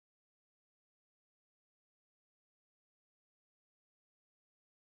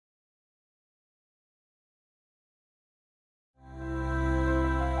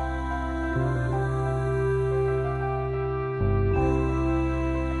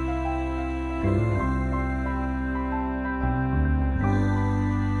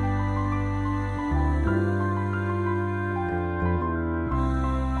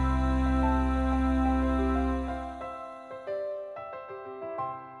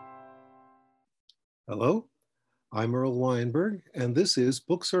Hello, I'm Earl Weinberg, and this is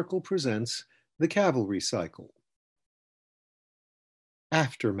Book Circle Presents The Cavalry Cycle.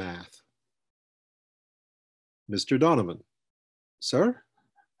 Aftermath. Mr. Donovan. Sir,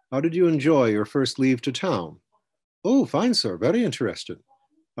 how did you enjoy your first leave to town? Oh, fine, sir, very interested.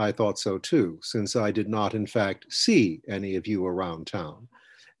 I thought so too, since I did not, in fact, see any of you around town.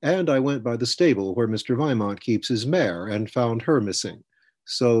 And I went by the stable where Mr. Vimont keeps his mare and found her missing.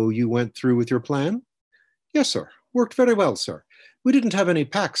 So you went through with your plan? Yes, sir. Worked very well, sir. We didn't have any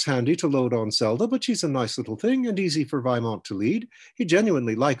packs handy to load on Zelda, but she's a nice little thing and easy for Vimont to lead. He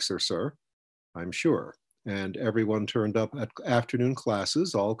genuinely likes her, sir. I'm sure. And everyone turned up at afternoon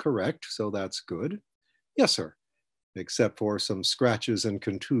classes, all correct, so that's good. Yes, sir. Except for some scratches and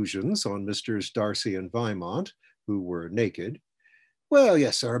contusions on Misters Darcy and Vimont, who were naked. Well,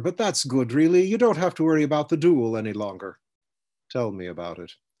 yes, sir, but that's good, really. You don't have to worry about the duel any longer. Tell me about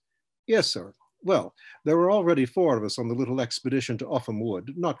it. Yes, sir. Well, there were already 4 of us on the little expedition to Upham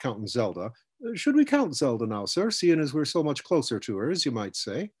Wood, not counting Zelda. Should we count Zelda now, sir, seeing as we're so much closer to her, as you might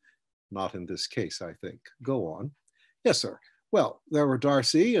say? Not in this case, I think. Go on. Yes, sir. Well, there were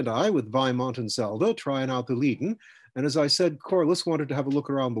Darcy and I with Vimont and Zelda trying out the leading, and as I said, Corliss wanted to have a look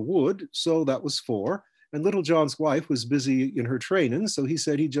around the wood, so that was 4. And Little John's wife was busy in her training, so he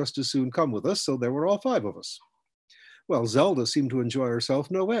said he'd just as soon come with us, so there were all 5 of us. Well, Zelda seemed to enjoy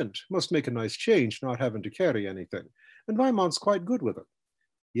herself no end. Must make a nice change not having to carry anything. And Vimont's quite good with it.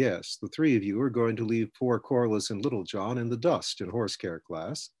 Yes, the 3 of you are going to leave poor Corliss and Little John in the dust in horse care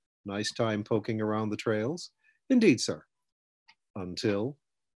class. Nice time poking around the trails. Indeed, sir. Until?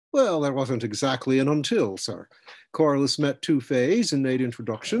 Well, there wasn't exactly an until, sir. Corliss met 2 Fays and made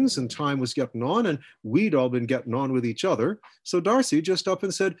introductions, and time was getting on, and we'd all been getting on with each other. So Darcy just up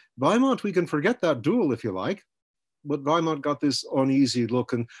and said, Vimont, we can forget that duel if you like. But Vimont got this uneasy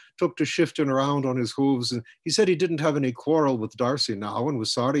look and took to shifting around on his hooves. And he said he didn't have any quarrel with Darcy now and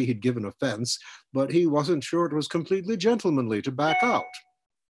was sorry he'd given offense, but he wasn't sure it was completely gentlemanly to back out.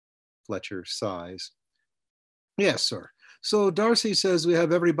 Fletcher sighs. Yes, sir. So Darcy says we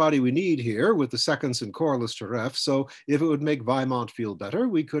have everybody we need here with the seconds and Corliss to ref. So if it would make Vimont feel better,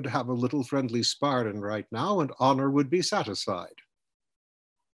 we could have a little friendly sparring right now and honor would be satisfied.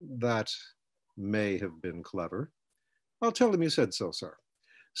 That may have been clever. I'll tell him you said so, sir.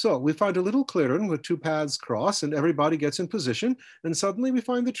 So we find a little clearing with 2 paths cross and everybody gets in position, and suddenly we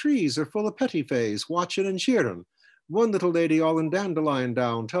find the trees are full of petty fays watching and cheering. One little lady all in dandelion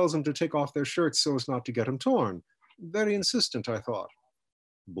down tells them to take off their shirts so as not to get them torn. Very insistent, I thought.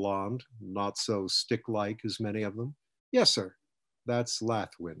 Blonde, not so stick-like as many of them. Yes, sir. That's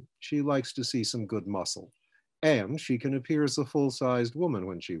Lathwin. She likes to see some good muscle. And she can appear as a full-sized woman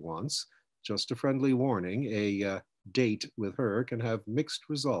when she wants. Just a friendly warning, a date with her can have mixed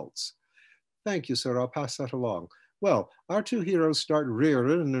results. Thank you, sir. I'll pass that along. Well, our 2 heroes start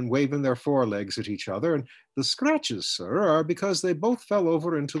rearing and waving their forelegs at each other, and the scratches, sir, are because they both fell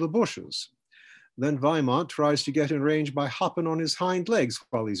over into the bushes. Then Vimont tries to get in range by hopping on his hind legs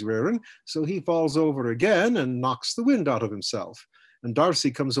while he's rearing, so he falls over again and knocks the wind out of himself. And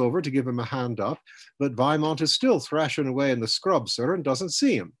Darcy comes over to give him a hand up, but Vimont is still thrashing away in the scrub, sir, and doesn't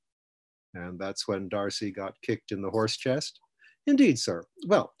see him. And that's when Darcy got kicked in the horse chest? Indeed, sir.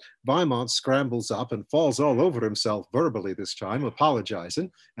 Well, Vimont scrambles up and falls all over himself verbally this time, apologizing,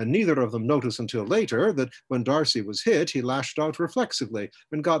 and neither of them notice until later that when Darcy was hit, he lashed out reflexively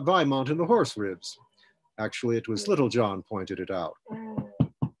and got Vimont in the horse ribs. Actually, it was Little John pointed it out.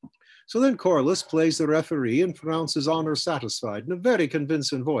 So then Corliss plays the referee and pronounces honor satisfied in a very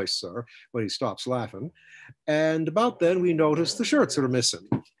convincing voice, sir, when he stops laughing. And about then we notice the shirts are missing.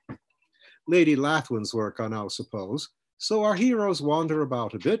 Lady Lathwin's work, I now suppose. So our heroes wander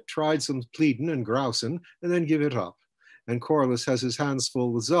about a bit, tried some pleading and grousing, and then give it up. And Corliss has his hands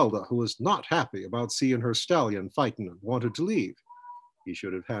full with Zelda, who was not happy about seeing her stallion fighting and wanted to leave. He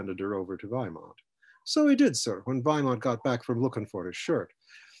should have handed her over to Vimont. So he did, sir, when Vimont got back from looking for his shirt.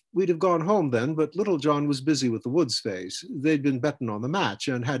 We'd have gone home then, but Little John was busy with the Woods Fays. They'd been betting on the match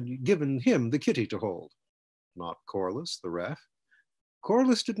and had given him the kitty to hold. Not Corliss, the ref.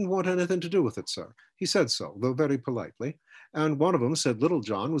 Corliss didn't want anything to do with it, sir. He said so, though very politely. And one of them said Little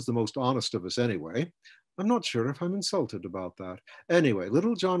John was the most honest of us anyway. I'm not sure if I'm insulted about that. Anyway,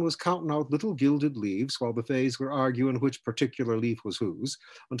 Little John was counting out little gilded leaves while the Fays were arguing which particular leaf was whose,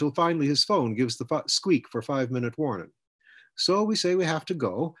 until finally his phone gives the squeak for 5-minute warning. So we say we have to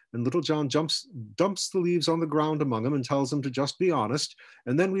go, and Little John dumps the leaves on the ground among them and tells them to just be honest,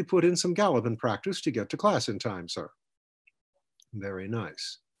 and then we put in some galloping practice to get to class in time, sir. Very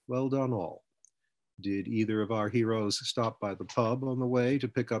nice. Well done all. Did either of our heroes stop by the pub on the way to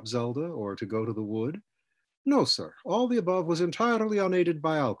pick up Zelda or to go to the wood? No, sir. All the above was entirely unaided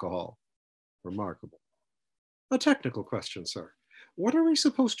by alcohol. Remarkable. A technical question, sir. What are we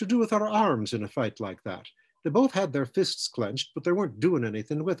supposed to do with our arms in a fight like that? They both had their fists clenched, but they weren't doing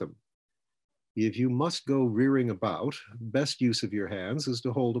anything with them. If you must go rearing about, best use of your hands is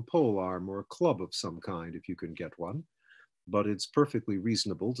to hold a pole arm or a club of some kind if you can get one. But it's perfectly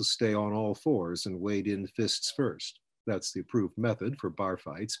reasonable to stay on all fours and wade in fists first. That's the approved method for bar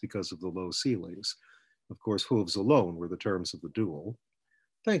fights because of the low ceilings. Of course, hooves alone were the terms of the duel.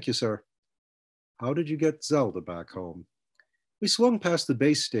 Thank you, sir. How did you get Zelda back home? We swung past the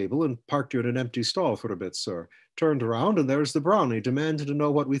base stable and parked her in an empty stall for a bit, sir. Turned around and there's the brownie demanding to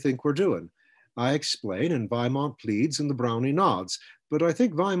know what we think we're doing. I explain and Vimont pleads and the brownie nods, but I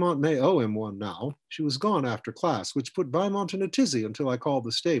think Vimont may owe him one now. She was gone after class, which put Vimont in a tizzy until I called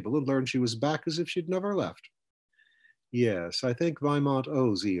the stable and learned she was back as if she'd never left. Yes, I think Vimont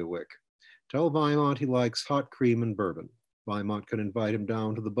owes Eowick. Tell Vimont he likes hot cream and bourbon. Vimont can invite him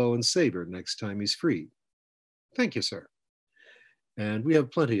down to the Bow and Saber next time he's free. Thank you, sir. And we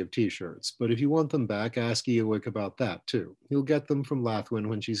have plenty of t-shirts, but if you want them back, ask Eowick about that too. He'll get them from Lathwin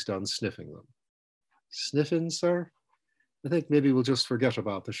when she's done sniffing them. Sniffing, sir? I think maybe we'll just forget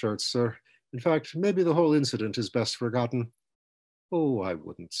about the shirts, sir. In fact, maybe the whole incident is best forgotten. Oh, I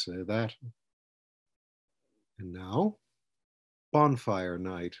wouldn't say that. And now, Bonfire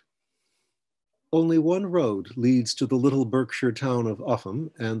Night. Only one road leads to the little Berkshire town of Upham,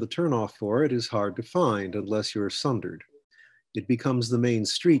 and the turnoff for it is hard to find unless you're sundered. It becomes the main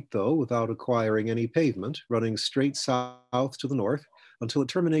street, though, without acquiring any pavement, running straight south to the north until it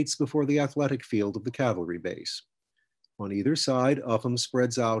terminates before the athletic field of the cavalry base. On either side, Upham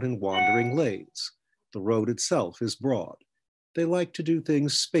spreads out in wandering lanes. The road itself is broad. They like to do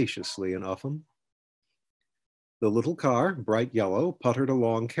things spaciously in Upham. The little car, bright yellow, puttered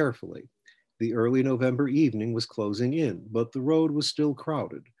along carefully. The early November evening was closing in, but the road was still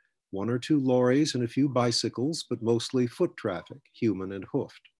crowded. One or two lorries and a few bicycles, but mostly foot traffic, human and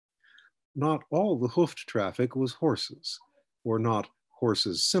hoofed. Not all the hoofed traffic was horses, or not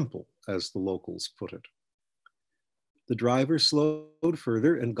horses simple, as the locals put it. The driver slowed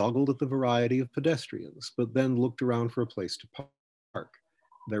further and goggled at the variety of pedestrians, but then looked around for a place to park.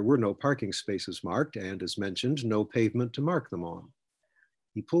 There were no parking spaces marked, and as mentioned, no pavement to mark them on.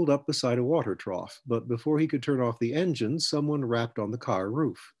 He pulled up beside a water trough, but before he could turn off the engine, someone rapped on the car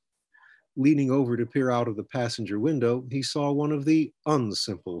roof. Leaning over to peer out of the passenger window, he saw one of the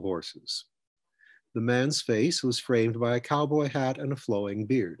unsimple horses. The man's face was framed by a cowboy hat and a flowing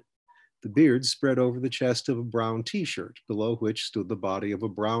beard. The beard spread over the chest of a brown t-shirt, below which stood the body of a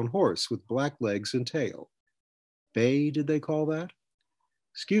brown horse with black legs and tail. Bay, did they call that?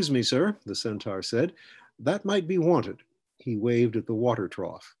 Excuse me, sir, the centaur said. That might be wanted. He waved at the water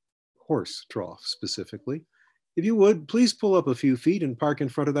trough, horse trough specifically. If you would, please pull up a few feet and park in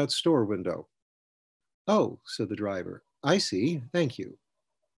front of that store window. Oh, said the driver. I see, thank you.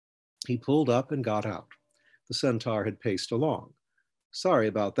 He pulled up and got out. The centaur had paced along. Sorry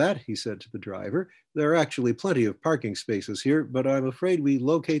about that, he said to the driver. There are actually plenty of parking spaces here, but I'm afraid we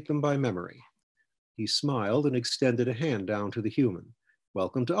locate them by memory. He smiled and extended a hand down to the human.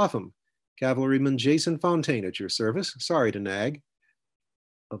 Welcome to Upham. Cavalryman Jason Fontaine at your service. Sorry to nag.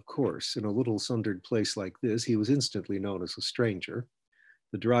 Of course, in a little sundered place like this, he was instantly known as a stranger.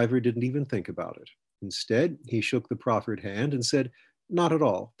 The driver didn't even think about it. Instead, he shook the proffered hand and said, Not at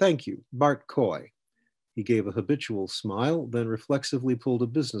all, thank you, Bart Coy. He gave a habitual smile, then reflexively pulled a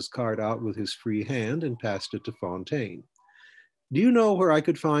business card out with his free hand and passed it to Fontaine. Do you know where I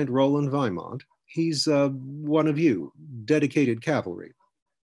could find Roland Vimont? He's one of you, dedicated cavalry.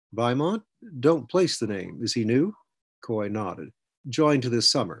 Vimont? Don't place the name. Is he new? Coy nodded. Joined this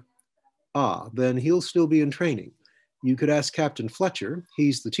summer. Ah, then he'll still be in training. You could ask Captain Fletcher.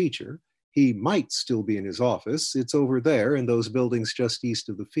 He's the teacher. He might still be in his office. It's over there in those buildings just east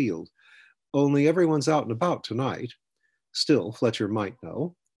of the field. Only everyone's out and about tonight. Still, Fletcher might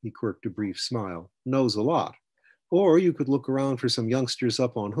know. He quirked a brief smile. Knows a lot. Or you could look around for some youngsters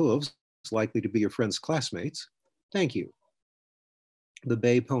up on hooves, likely to be your friend's classmates. Thank you. The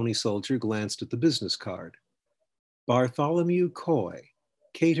bay pony soldier glanced at the business card. Bartholomew Coy,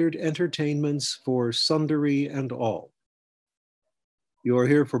 catered entertainments for Sundery and all. You're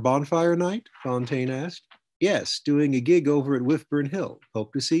here for Bonfire Night? Fontaine asked. Yes, doing a gig over at Whiffburn Hill.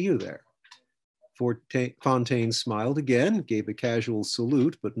 Hope to see you there. Fontaine smiled again, gave a casual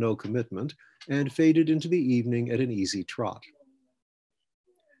salute but no commitment, and faded into the evening at an easy trot.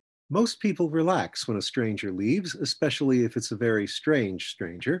 Most people relax when a stranger leaves, especially if it's a very strange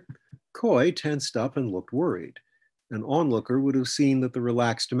stranger. Coy tensed up and looked worried. An onlooker would have seen that the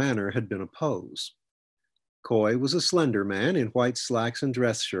relaxed manner had been a pose. Coy was a slender man in white slacks and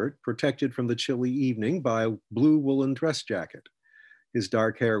dress shirt, protected from the chilly evening by a blue woolen dress jacket. His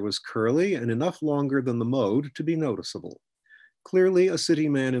dark hair was curly and enough longer than the mode to be noticeable. Clearly a city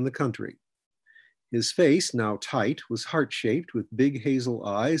man in the country. His face, now tight, was heart-shaped with big hazel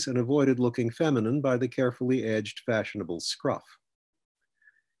eyes and avoided looking feminine by the carefully edged fashionable scruff.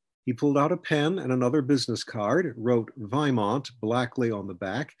 He pulled out a pen and another business card, wrote Vimont blackly on the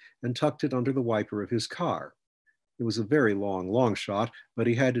back, and tucked it under the wiper of his car. It was a very long shot, but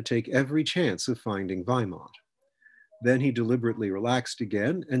he had to take every chance of finding Vimont. Then he deliberately relaxed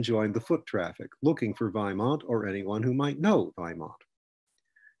again and joined the foot traffic, looking for Vimont or anyone who might know Vimont.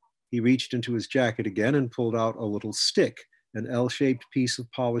 He reached into his jacket again and pulled out a little stick, an L-shaped piece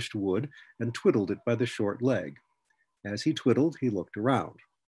of polished wood, and twiddled it by the short leg. As he twiddled, he looked around.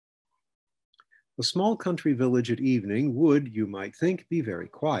 A small country village at evening would, you might think, be very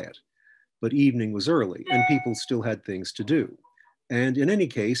quiet. But evening was early, and people still had things to do. And in any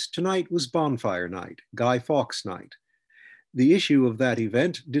case, tonight was Bonfire night, Guy Fawkes night. The issue of that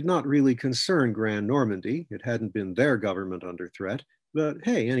event did not really concern Grand Normandy. It hadn't been their government under threat. But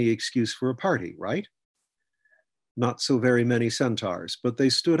hey, any excuse for a party, right? Not so very many centaurs, but they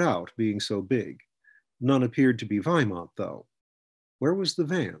stood out, being so big. None appeared to be Vimont, though. Where was the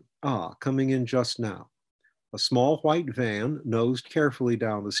van? Ah, coming in just now. A small white van nosed carefully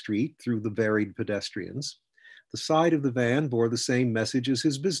down the street through the varied pedestrians. The side of the van bore the same message as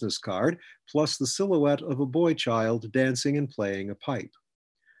his business card, plus the silhouette of a boy child dancing and playing a pipe.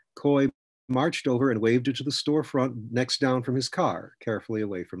 Coy marched over and waved it to the storefront next down from his car, carefully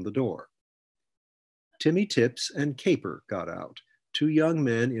away from the door. Timmy Tips and Caper got out, two young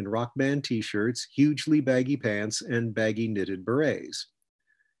men in rock band t-shirts, hugely baggy pants, and baggy knitted berets.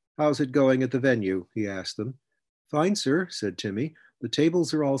 How's it going at the venue? He asked them. Fine, sir, said Timmy. The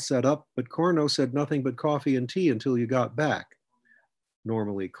tables are all set up, but Corno said nothing but coffee and tea until you got back.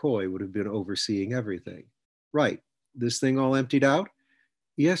 Normally, Coy would have been overseeing everything. Right, this thing all emptied out?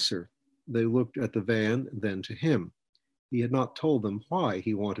 Yes, sir. They looked at the van, then to him. He had not told them why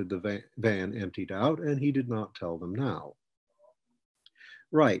he wanted the van emptied out, and he did not tell them now.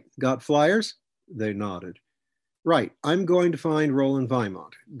 Right, got flyers? They nodded. Right, I'm going to find Roland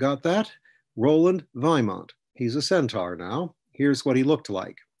Vimont. Got that? Roland Vimont. He's a centaur now. Here's what he looked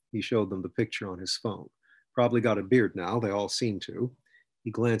like. He showed them the picture on his phone. Probably got a beard now, they all seem to. He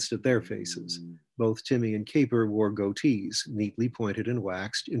glanced at their faces. Both Timmy and Caper wore goatees, neatly pointed and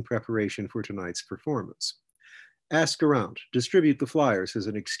waxed in preparation for tonight's performance. Ask around. Distribute the flyers as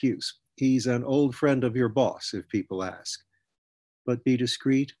an excuse. He's an old friend of your boss, if people ask. But be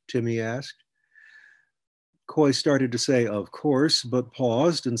discreet, Timmy asked. Coy started to say, of course, but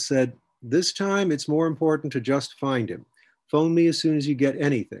paused and said, this time it's more important to just find him. Phone me as soon as you get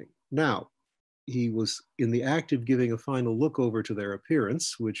anything. Now, he was in the act of giving a final look over to their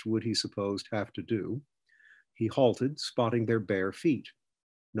appearance, which would, he supposed, have to do. He halted, spotting their bare feet.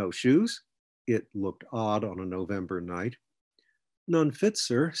 No shoes? It looked odd on a November night. None fit,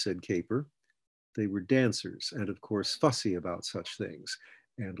 sir, said Caper. They were dancers, and of course fussy about such things,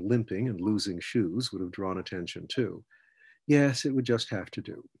 and limping and losing shoes would have drawn attention too. Yes, it would just have to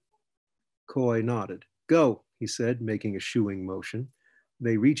do. Coy nodded. Go, he said, making a shooing motion.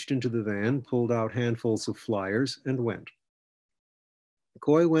 They reached into the van, pulled out handfuls of flyers, and went.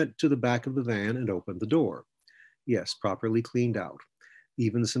 Coy went to the back of the van and opened the door. Yes, properly cleaned out.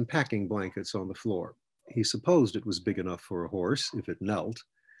 Even some packing blankets on the floor. He supposed it was big enough for a horse, if it knelt.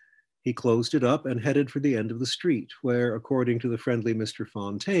 He closed it up and headed for the end of the street, where, according to the friendly Mr.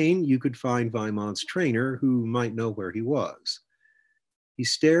 Fontaine, you could find Vimont's trainer, who might know where he was. He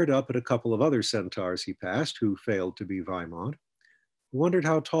stared up at a couple of other centaurs he passed, who failed to be Vimont. He wondered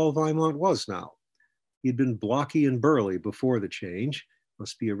how tall Vimont was now. He'd been blocky and burly before the change.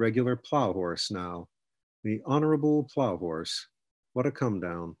 Must be a regular plow horse now. The honorable plow horse. What a come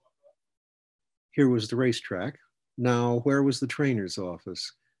down. Here was the racetrack. Now, where was the trainer's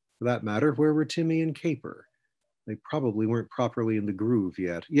office? For that matter, where were Timmy and Caper? They probably weren't properly in the groove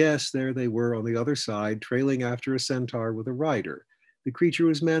yet. Yes, there they were on the other side, trailing after a centaur with a rider. The creature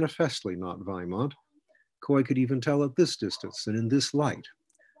was manifestly not Vimont. Coy could even tell at this distance and in this light.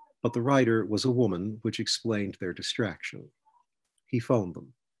 But the rider was a woman, which explained their distraction. He phoned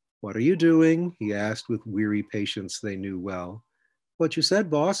them. What are you doing? He asked with weary patience they knew well. What you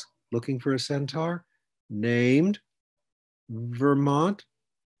said, boss? Looking for a centaur? Named? Vermont?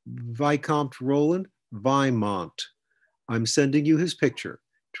 Vicomte Roland? Vimont. I'm sending you his picture.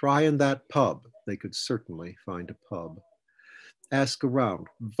 Try in that pub. They could certainly find a pub. Ask around.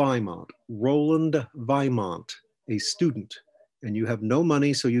 Vimont, Roland Vimont, a student, and you have no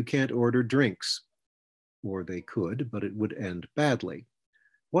money, so you can't order drinks. Or they could, but it would end badly.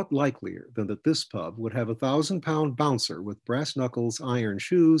 What likelier than that this pub would have £1,000 bouncer with brass knuckles, iron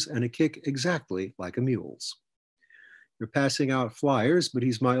shoes, and a kick exactly like a mule's? You're passing out flyers, but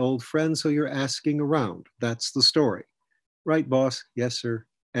he's my old friend, so you're asking around. That's the story. Right, boss? Yes, sir.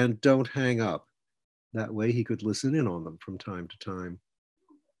 And don't hang up. That way he could listen in on them from time to time.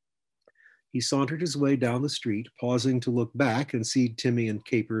 He sauntered his way down the street, pausing to look back and see Timmy and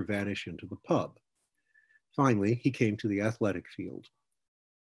Caper vanish into the pub. Finally, he came to the athletic field.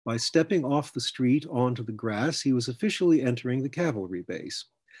 By stepping off the street onto the grass, he was officially entering the cavalry base,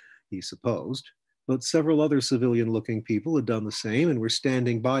 he supposed, but several other civilian-looking people had done the same and were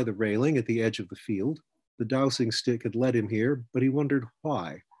standing by the railing at the edge of the field. The dowsing stick had led him here, but he wondered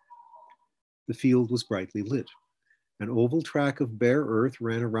why. The field was brightly lit. An oval track of bare earth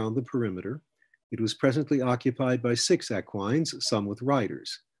ran around the perimeter. It was presently occupied by 6 equines, some with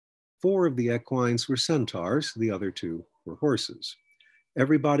riders. 4 of the equines were centaurs, the other 2 were horses.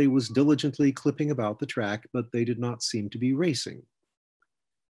 Everybody was diligently clipping about the track, but they did not seem to be racing.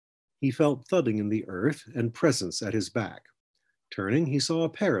 He felt thudding in the earth and presence at his back. Turning, he saw a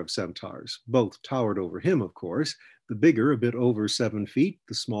pair of centaurs. Both towered over him, of course, the bigger a bit over 7 feet,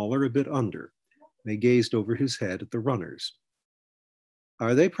 the smaller a bit under. They gazed over his head at the runners.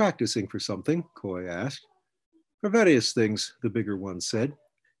 Are they practicing for something? Coy asked. For various things, the bigger one said.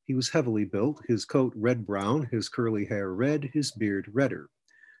 He was heavily built, his coat red-brown, his curly hair red, his beard redder.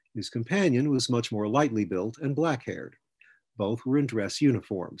 His companion was much more lightly built and black-haired. Both were in dress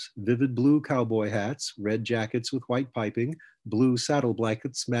uniforms, vivid blue cowboy hats, red jackets with white piping, blue saddle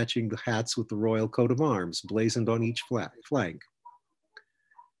blankets matching the hats with the royal coat of arms blazoned on each flank.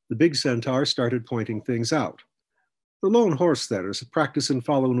 The big centaur started pointing things out. The lone horse there is practicing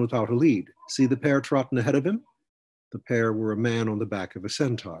following without a lead. See the pair trotting ahead of him? The pair were a man on the back of a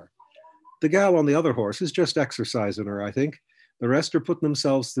centaur. The gal on the other horse is just exercising her, I think. The rest are putting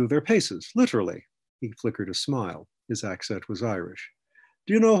themselves through their paces, literally. He flickered a smile. His accent was Irish.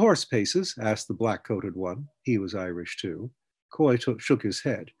 Do you know horse paces? Asked the black-coated one. He was Irish, too. Coy shook his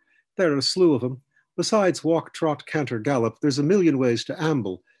head. There are a slew of them. Besides walk, trot, canter, gallop, there's a million ways to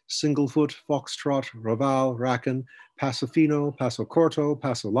amble. Singlefoot, foxtrot, raval, racken, passo fino, passo corto,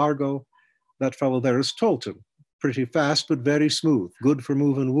 passo largo. That fellow there is Tolton. Pretty fast, but very smooth. Good for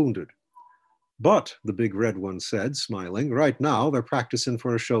moving wounded. But, the big red one said, smiling, right now they're practicing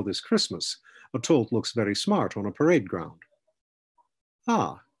for a show this Christmas. A tolt looks very smart on a parade ground.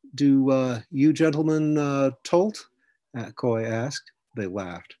 Ah, do you gentlemen tolt? Coy asked. They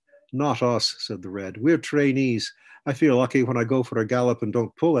laughed. Not us, said the red. We're trainees. I feel lucky when I go for a gallop and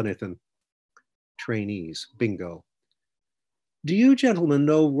don't pull anything. Trainees, bingo. Do you gentlemen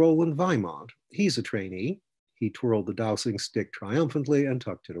know Roland Vimont? He's a trainee. He twirled the dowsing stick triumphantly and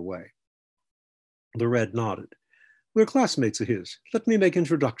tucked it away. The red nodded. We're classmates of his. Let me make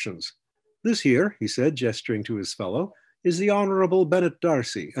introductions. This here, he said, gesturing to his fellow, is the Honorable Bennet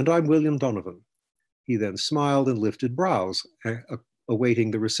Darcy, and I'm William Donovan. He then smiled and lifted brows, awaiting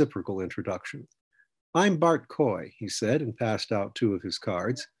the reciprocal introduction. I'm Bart Coy, he said, and passed out 2 of his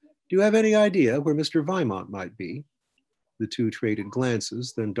cards. Do you have any idea where Mr. Vimont might be? The 2 traded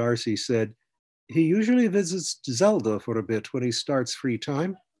glances, then Darcy said, he usually visits Zelda for a bit when he starts free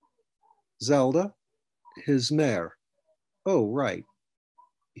time. Zelda? His mare. Oh, right.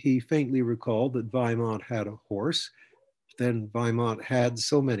 He faintly recalled that Vimont had a horse. Then Vimont had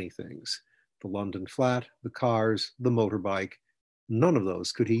so many things. The London flat, the cars, the motorbike. None of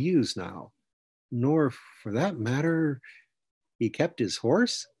those could he use now. Nor, for that matter, he kept his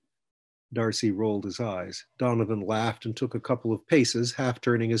horse? Darcy rolled his eyes. Donovan laughed and took a couple of paces, half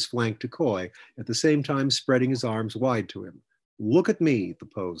turning his flank to Coy, at the same time spreading his arms wide to him. Look at me, the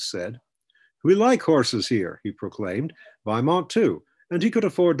pose said. We like horses here, he proclaimed. Vimont too, and he could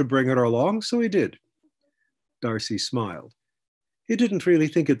afford to bring her along, so he did. Darcy smiled. He didn't really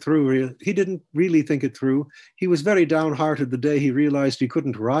think it through. He was very downhearted the day he realized he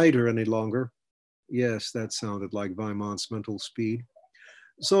couldn't ride her any longer. Yes, that sounded like Vimont's mental speed.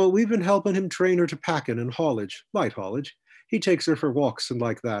 So we've been helping him train her to packing and haulage, light haulage. He takes her for walks and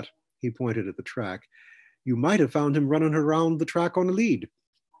like that. He pointed at the track. You might have found him running around the track on a lead.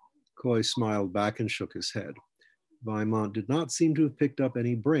 Coy smiled back and shook his head. Vimont did not seem to have picked up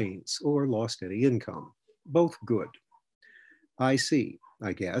any brains or lost any income. Both good. I see,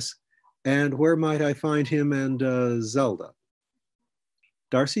 I guess. And where might I find him and Zelda?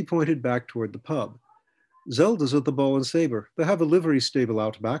 Darcy pointed back toward the pub. Zelda's at the Bow and Sabre. They have a livery stable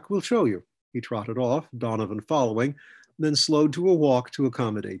out back. We'll show you. He trotted off, Donovan following, then slowed to a walk to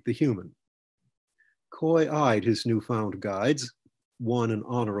accommodate the human. Coy eyed his newfound guides, one an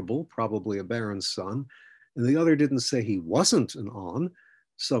honorable, probably a baron's son, and the other didn't say he wasn't an on.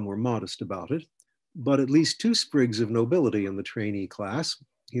 Some were modest about it, but at least two sprigs of nobility in the trainee class.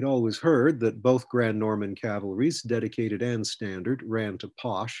 He'd always heard that both Grand Norman cavalries, dedicated and standard, ran to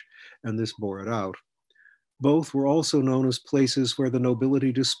posh, and this bore it out. Both were also known as places where the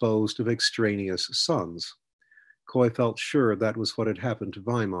nobility disposed of extraneous sons. Coy felt sure that was what had happened to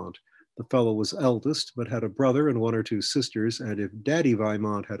Vimont. The fellow was eldest, but had a brother and one or two sisters, and if Daddy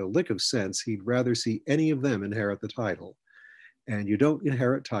Vimont had a lick of sense, he'd rather see any of them inherit the title. And you don't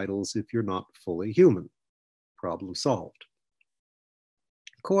inherit titles if you're not fully human. Problem solved.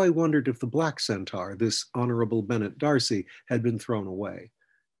 Coy wondered if the black centaur, this Honorable Bennet Darcy, had been thrown away.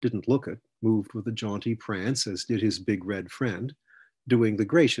 Didn't look it, moved with a jaunty prance, as did his big red friend, doing the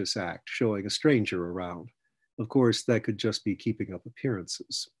gracious act, showing a stranger around. Of course, that could just be keeping up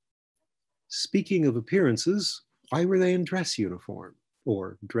appearances. Speaking of appearances, why were they in dress uniform?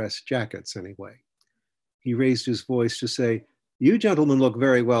 Or dress jackets, anyway. He raised his voice to say, "You gentlemen look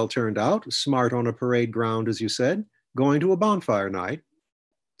very well turned out, smart on a parade ground, as you said. Going to a bonfire night?"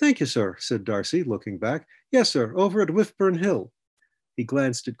 "Thank you, sir," said Darcy, looking back. "Yes, sir, over at Whiffburn Hill." He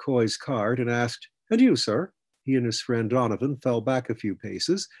glanced at Coy's card and asked, "And you, sir?" He and his friend Donovan fell back a few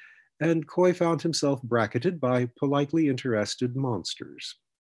paces, and Coy found himself bracketed by politely interested monsters.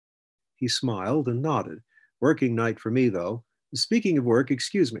 He smiled and nodded. "Working night for me, though. Speaking of work,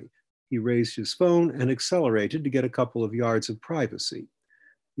 excuse me." He raised his phone and accelerated to get a couple of yards of privacy.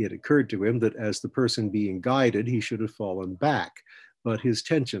 It occurred to him that as the person being guided, he should have fallen back, but his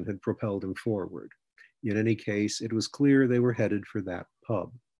tension had propelled him forward. In any case, it was clear they were headed for that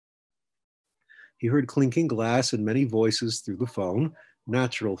pub. He heard clinking glass and many voices through the phone,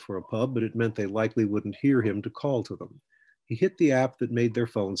 natural for a pub, but it meant they likely wouldn't hear him to call to them. He hit the app that made their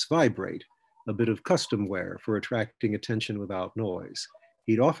phones vibrate, a bit of custom wear for attracting attention without noise.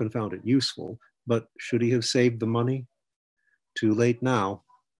 He'd often found it useful, but should he have saved the money? Too late now.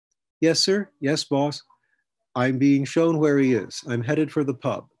 "Yes, sir. Yes, boss. I'm being shown where he is. I'm headed for the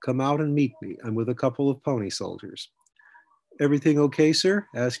pub. Come out and meet me. I'm with a couple of pony soldiers." "Everything okay, sir?"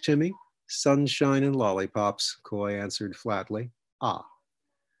 asked Timmy. "Sunshine and lollipops," Coy answered flatly. "Ah."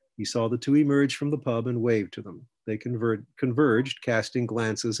 He saw the two emerge from the pub and waved to them. They converged, casting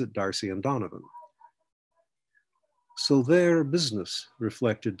glances at Darcy and Donovan. "So their business,"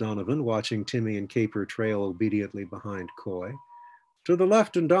 reflected Donovan, watching Timmy and Caper trail obediently behind Coy. "To the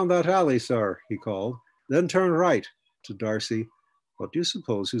left and down that alley, sir," he called. "Then turn right." To Darcy, "What do you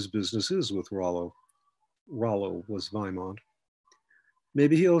suppose his business is with Rollo?" Rollo was Vimont.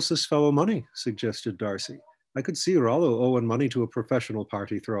 "Maybe he owes this fellow money," suggested Darcy. "I could see Rollo owing money to a professional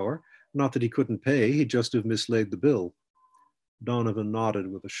party thrower. Not that he couldn't pay, he'd just have mislaid the bill." Donovan nodded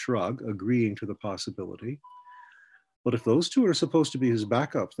with a shrug, agreeing to the possibility. "But if those two are supposed to be his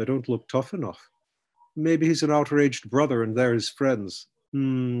backup, they don't look tough enough. Maybe he's an outraged brother and they're his friends.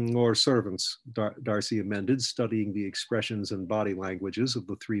 Or servants," Darcy amended, studying the expressions and body languages of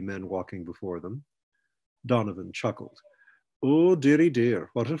the three men walking before them. Donovan chuckled. "Oh, dearie dear,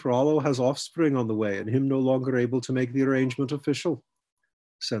 what if Rollo has offspring on the way and him no longer able to make the arrangement official?"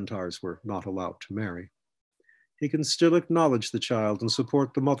 Centaurs were not allowed to marry. "He can still acknowledge the child and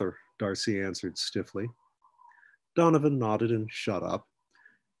support the mother," Darcy answered stiffly. Donovan nodded and shut up.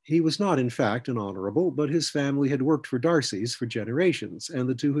 He was not, in fact, an honorable, but his family had worked for Darcy's for generations, and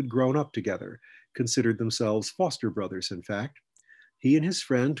the two had grown up together, considered themselves foster brothers, in fact. He and his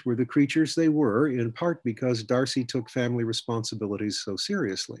friend were the creatures they were, in part because Darcy took family responsibilities so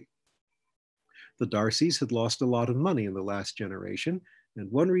seriously. The Darcys had lost a lot of money in the last generation, and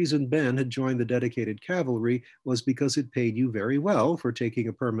one reason Ben had joined the dedicated cavalry was because it paid you very well for taking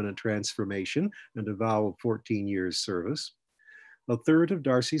a permanent transformation and a vow of 14 years' service. A third of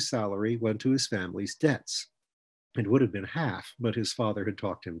Darcy's salary went to his family's debts. It would have been half, but his father had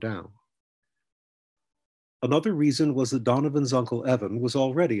talked him down. Another reason was that Donovan's uncle Evan was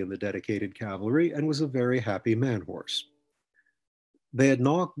already in the dedicated cavalry and was a very happy man-horse. They had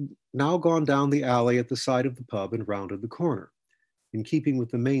now gone down the alley at the side of the pub and rounded the corner. In keeping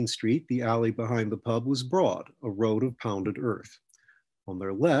with the main street, the alley behind the pub was broad, a road of pounded earth. On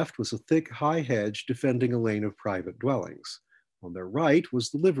their left was a thick, high hedge defending a lane of private dwellings. On their right was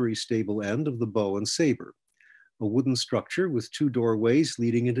the livery stable end of the Bow and Sabre, a wooden structure with two doorways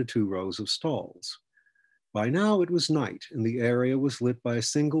leading into two rows of stalls. By now it was night, and the area was lit by a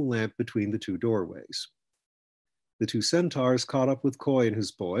single lamp between the two doorways. The two centaurs caught up with Coy and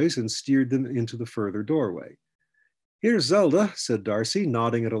his boys and steered them into the further doorway. Here's Zelda, said Darcy,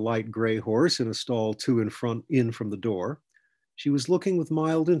 nodding at a light gray horse in a stall in from the door. She was looking with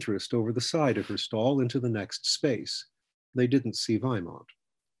mild interest over the side of her stall into the next space. They didn't see Vimont.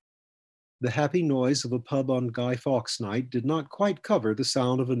 The happy noise of a pub on Guy Fawkes night did not quite cover the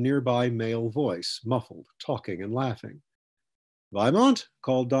sound of a nearby male voice, muffled, talking and laughing. Vimont,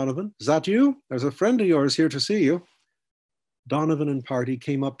 called Donovan, is that you? There's a friend of yours here to see you. Donovan and party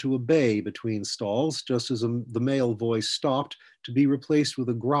came up to a bay between stalls, just as the male voice stopped to be replaced with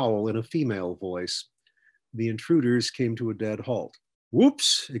a growl in a female voice. The intruders came to a dead halt.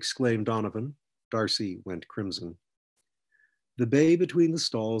 Whoops, exclaimed Donovan. Darcy went crimson. The bay between the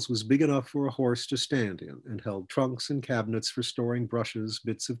stalls was big enough for a horse to stand in and held trunks and cabinets for storing brushes,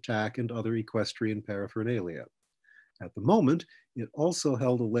 bits of tack, and other equestrian paraphernalia. At the moment, it also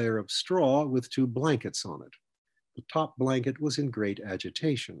held a layer of straw with 2 blankets on it. The top blanket was in great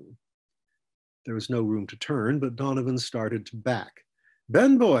agitation. There was no room to turn, but Donovan started to back.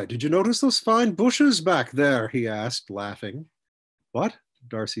 Ben boy, did you notice those fine bushes back there? He asked, laughing. What?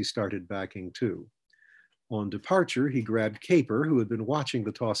 Darcy started backing too. On departure, he grabbed Caper, who had been watching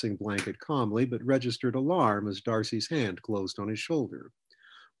the tossing blanket calmly, but registered alarm as Darcy's hand closed on his shoulder.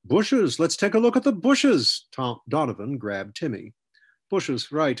 Bushes, let's take a look at the bushes. Donovan grabbed Timmy.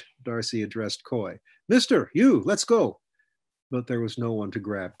 Bushes, right, Darcy addressed Coy. Mister, you, let's go. But there was no one to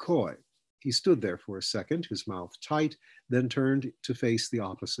grab Coy. He stood there for a second, his mouth tight, then turned to face the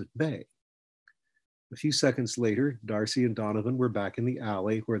opposite bay. A few seconds later, Darcy and Donovan were back in the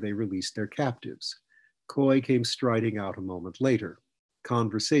alley where they released their captives. Coy came striding out a moment later.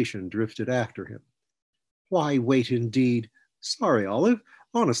 Conversation drifted after him. Why wait indeed? Sorry, Olive.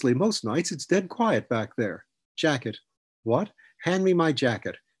 Honestly, most nights it's dead quiet back there. Jacket. What? Hand me my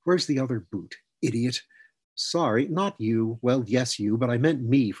jacket. Where's the other boot? Idiot. Sorry, not you. Well, yes, you, but I meant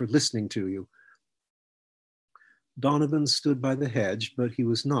me for listening to you. Donovan stood by the hedge, but he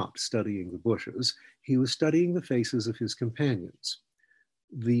was not studying the bushes. He was studying the faces of his companions.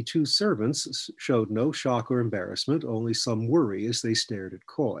 The 2 servants showed no shock or embarrassment, only some worry as they stared at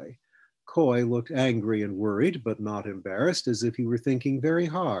Coy. Coy looked angry and worried, but not embarrassed, as if he were thinking very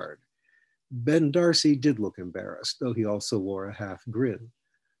hard. Ben Darcy did look embarrassed, though he also wore a half grin.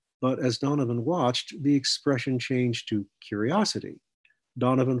 But as Donovan watched, the expression changed to curiosity.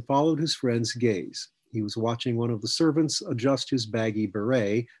 Donovan followed his friend's gaze. He was watching one of the servants adjust his baggy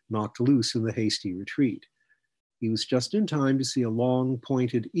beret, knocked loose in the hasty retreat. He was just in time to see a long,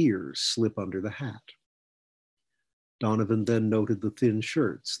 pointed ear slip under the hat. Donovan then noted the thin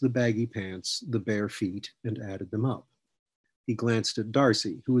shirts, the baggy pants, the bare feet, and added them up. He glanced at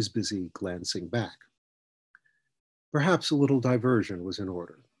Darcy, who was busy glancing back. Perhaps a little diversion was in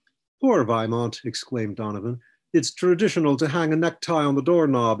order. Poor Vimont, exclaimed Donovan. It's traditional to hang a necktie on the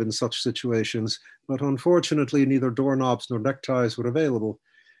doorknob in such situations, but unfortunately neither doorknobs nor neckties were available.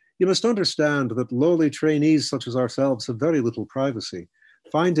 You must understand that lowly trainees such as ourselves have very little privacy.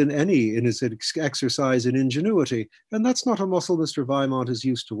 Find in any in his exercise in ingenuity, and that's not a muscle Mr. Vimont is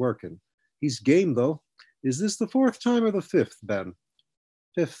used to working. He's game, though. Is this the 4th time or the 5th, Ben?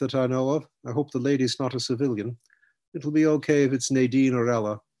 5th that I know of. I hope the lady's not a civilian. It'll be okay if it's Nadine or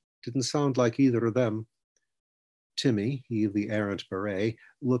Ella. Didn't sound like either of them. Timmy, he of the errant beret,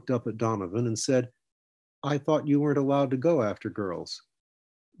 looked up at Donovan and said, I thought you weren't allowed to go after girls.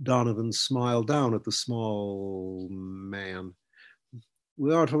 Donovan smiled down at the small man.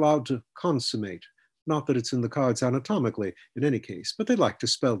 We aren't allowed to consummate. Not that it's in the cards anatomically, in any case, but they like to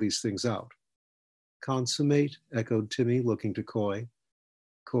spell these things out. Consummate, echoed Timmy, looking to Coy.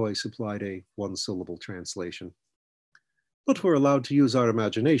 Coy supplied a 1-syllable translation. But we're allowed to use our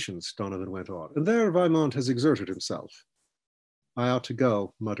imaginations, Donovan went on, and there Vimont has exerted himself. I ought to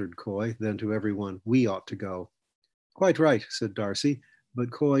go, muttered Coy, then to everyone, we ought to go. Quite right, said Darcy,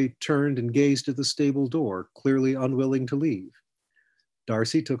 but Coy turned and gazed at the stable door, clearly unwilling to leave.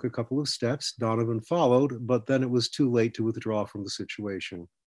 Darcy took a couple of steps, Donovan followed, but then it was too late to withdraw from the situation.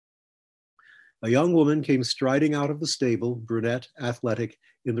 A young woman came striding out of the stable, brunette, athletic,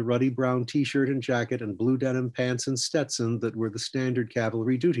 in the ruddy brown t-shirt and jacket and blue denim pants and Stetson that were the standard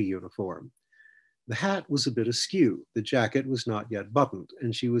cavalry duty uniform. The hat was a bit askew, the jacket was not yet buttoned,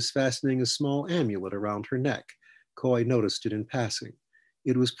 and she was fastening a small amulet around her neck. Coy noticed it in passing.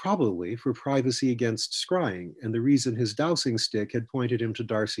 It was probably for privacy against scrying, and the reason his dowsing stick had pointed him to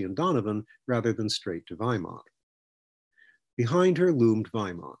Darcy and Donovan rather than straight to Vimont. Behind her loomed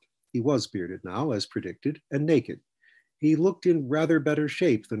Vimont. He was bearded now, as predicted, and naked. He looked in rather better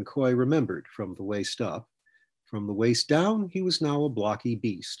shape than Coy remembered from the waist up. From the waist down, he was now a blocky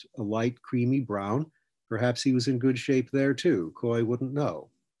beast, a light creamy brown, Perhaps he was in good shape there too. Coy wouldn't know.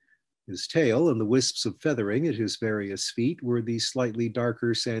 His tail and the wisps of feathering at his various feet were the slightly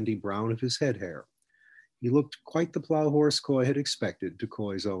darker sandy brown of his head hair. He looked quite the plow horse Coy had expected, to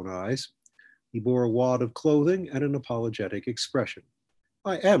Coy's own eyes. He bore a wad of clothing and an apologetic expression.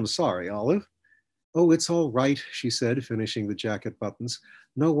 I am sorry, Olive. Oh, it's all right, she said, finishing the jacket buttons.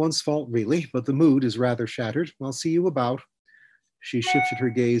 No one's fault, really, but the mood is rather shattered. I'll see you about. She shifted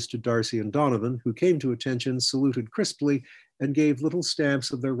her gaze to Darcy and Donovan, who came to attention, saluted crisply, and gave little stamps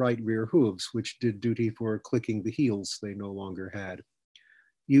of their right rear hooves, which did duty for clicking the heels they no longer had.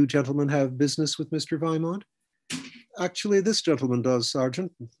 You gentlemen have business with Mr. Vimont? Actually, this gentleman does,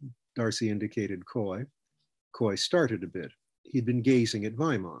 Sergeant, Darcy indicated Coy. Coy started a bit. He'd been gazing at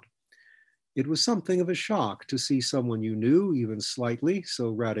Vimont. It was something of a shock to see someone you knew, even slightly, so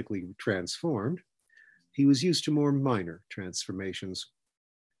radically transformed. He was used to more minor transformations.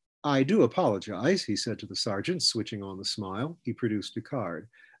 I do apologize, he said to the sergeant, switching on the smile. He produced a card.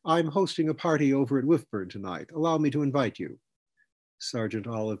 I'm hosting a party over at Whiffburn tonight. Allow me to invite you. Sergeant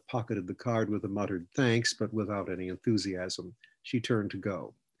Olive pocketed the card with a muttered thanks, but without any enthusiasm. She turned to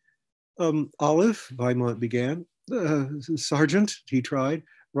go. Olive, Vimont began. Sergeant, he tried.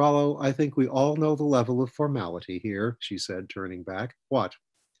 Rollo, I think we all know the level of formality here, she said, turning back. What?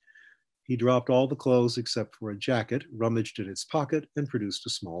 He dropped all the clothes except for a jacket, rummaged in its pocket, and produced a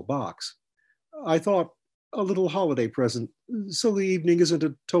small box. I thought a little holiday present, so the evening isn't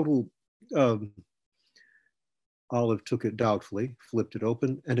a total... Olive took it doubtfully, flipped it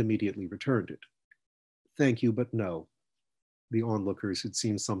open, and immediately returned it. Thank you, but no. The onlookers had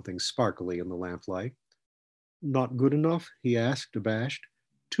seen something sparkly in the lamplight. Not good enough? He asked, abashed.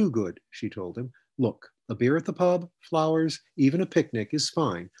 Too good, she told him. Look, a beer at the pub, flowers, even a picnic is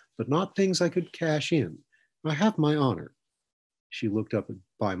fine, but not things I could cash in. I have my honor. She looked up at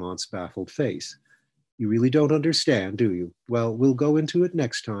Vimont's baffled face. You really don't understand, do you? Well, we'll go into it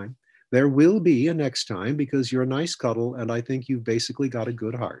next time. There will be a next time because you're a nice cuddle and I think you've basically got a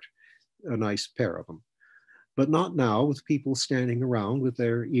good heart. A nice pair of them. But not now with people standing around with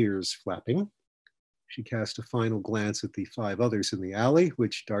their ears flapping. She cast a final glance at the 5 others in the alley,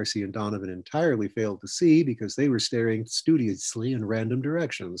 which Darcy and Donovan entirely failed to see because they were staring studiously in random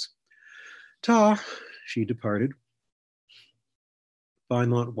directions. Ta, she departed.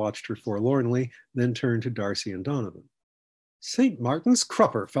 Vimont watched her forlornly, then turned to Darcy and Donovan. St. Martin's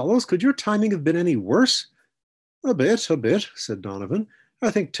crupper, fellows, could your timing have been any worse? A bit, said Donovan.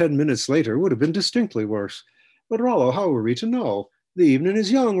 I think 10 minutes later would have been distinctly worse. But Rollo, how were we to know? The evening is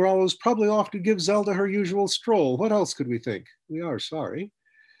young. Rollo's probably off to give Zelda her usual stroll. What else could we think? We are sorry.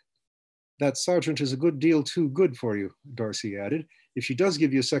 That sergeant is a good deal too good for you, Darcy added. If she does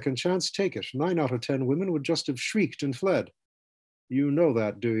give you a second chance, take it. 9 out of 10 women would just have shrieked and fled. You know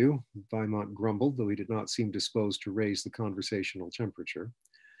that, do you? Vimont grumbled, though he did not seem disposed to raise the conversational temperature.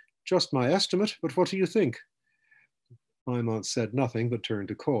 Just my estimate, but what do you think? Vimont said nothing, but turned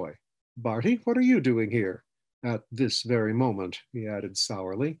to Coy. Barty, what are you doing here? At this very moment, he added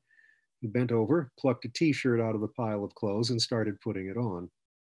sourly. He bent over, plucked a t-shirt out of the pile of clothes, and started putting it on.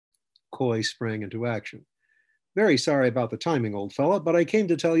 Coy sprang into action. Very sorry about the timing, old fella, but I came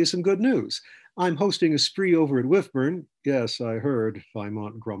to tell you some good news. I'm hosting a spree over at Whiffburn. Yes, I heard,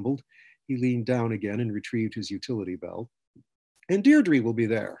 Vimont grumbled. He leaned down again and retrieved his utility belt. And Deirdre will be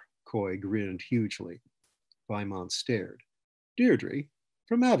there. Coy grinned hugely. Vimont stared. Deirdre?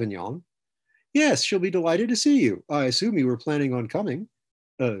 From Avignon? Yes, she'll be delighted to see you. I assume you were planning on coming.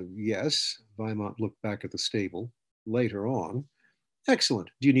 Yes. Vimont looked back at the stable. Later on. Excellent.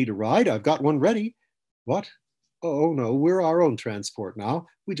 Do you need a ride? I've got one ready. What? Oh, no, we're our own transport now.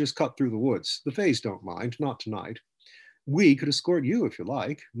 We just cut through the woods. The Fays don't mind, not tonight. We could escort you if you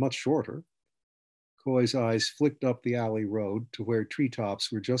like, much shorter. Coy's eyes flicked up the alley road to where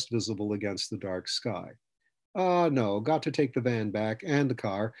treetops were just visible against the dark sky. No, got to take the van back and the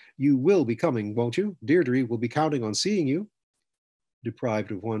car. You will be coming, won't you? Deirdre will be counting on seeing you.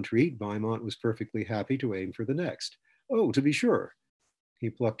 Deprived of one treat, Vimont was perfectly happy to aim for the next. Oh, to be sure. He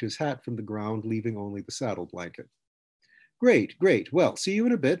plucked his hat from the ground, leaving only the saddle blanket. Great, great. Well, see you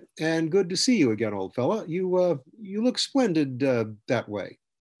in a bit, and good to see you again, old fella. You look splendid that way.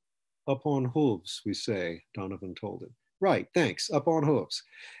 Up on hooves, we say, Donovan told him. Right, thanks, up on hooves.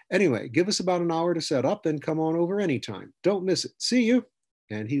 Anyway, give us about an hour to set up, then come on over anytime. Don't miss it. See you.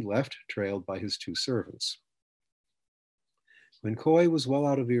 And he left, trailed by his 2 servants. When Coy was well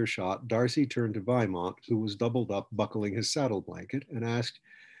out of earshot, Darcy turned to Vimont, who was doubled up, buckling his saddle blanket, and asked,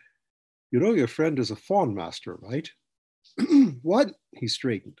 You know your friend is a fawn master, right? What? He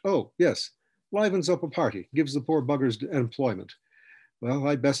straightened. Oh, yes. Livens up a party, gives the poor buggers employment. Well,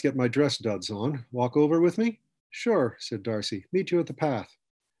 I'd best get my dress duds on. Walk over with me? Sure, said Darcy. Meet you at the path.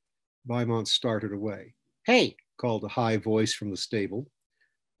 Vimont started away. Hey, called a high voice from the stable.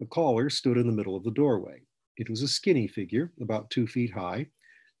 The caller stood in the middle of the doorway. It was a skinny figure, about 2 feet high.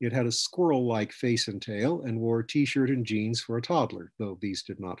 It had a squirrel like face and tail and wore a t shirt and jeans for a toddler, though these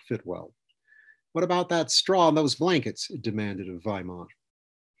did not fit well. What about that straw and those blankets? It demanded of Vimont.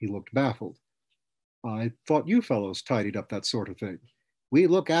 He looked baffled. I thought you fellows tidied up that sort of thing. We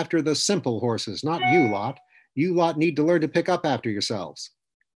look after the simple horses, not you lot. You lot need to learn to pick up after yourselves.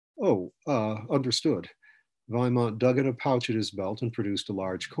 Oh, understood. Vimont dug in a pouch at his belt and produced a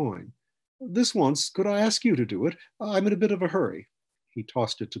large coin. This once, could I ask you to do it? I'm in a bit of a hurry. He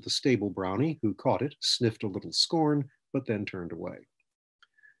tossed it to the stable brownie, who caught it, sniffed a little scorn, but then turned away.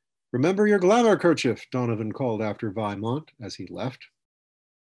 Remember your glamour kerchief, Donovan called after Vimont as he left.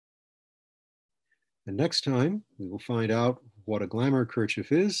 And next time, we will find out what a glamour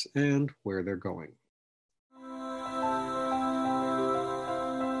kerchief is and where they're going.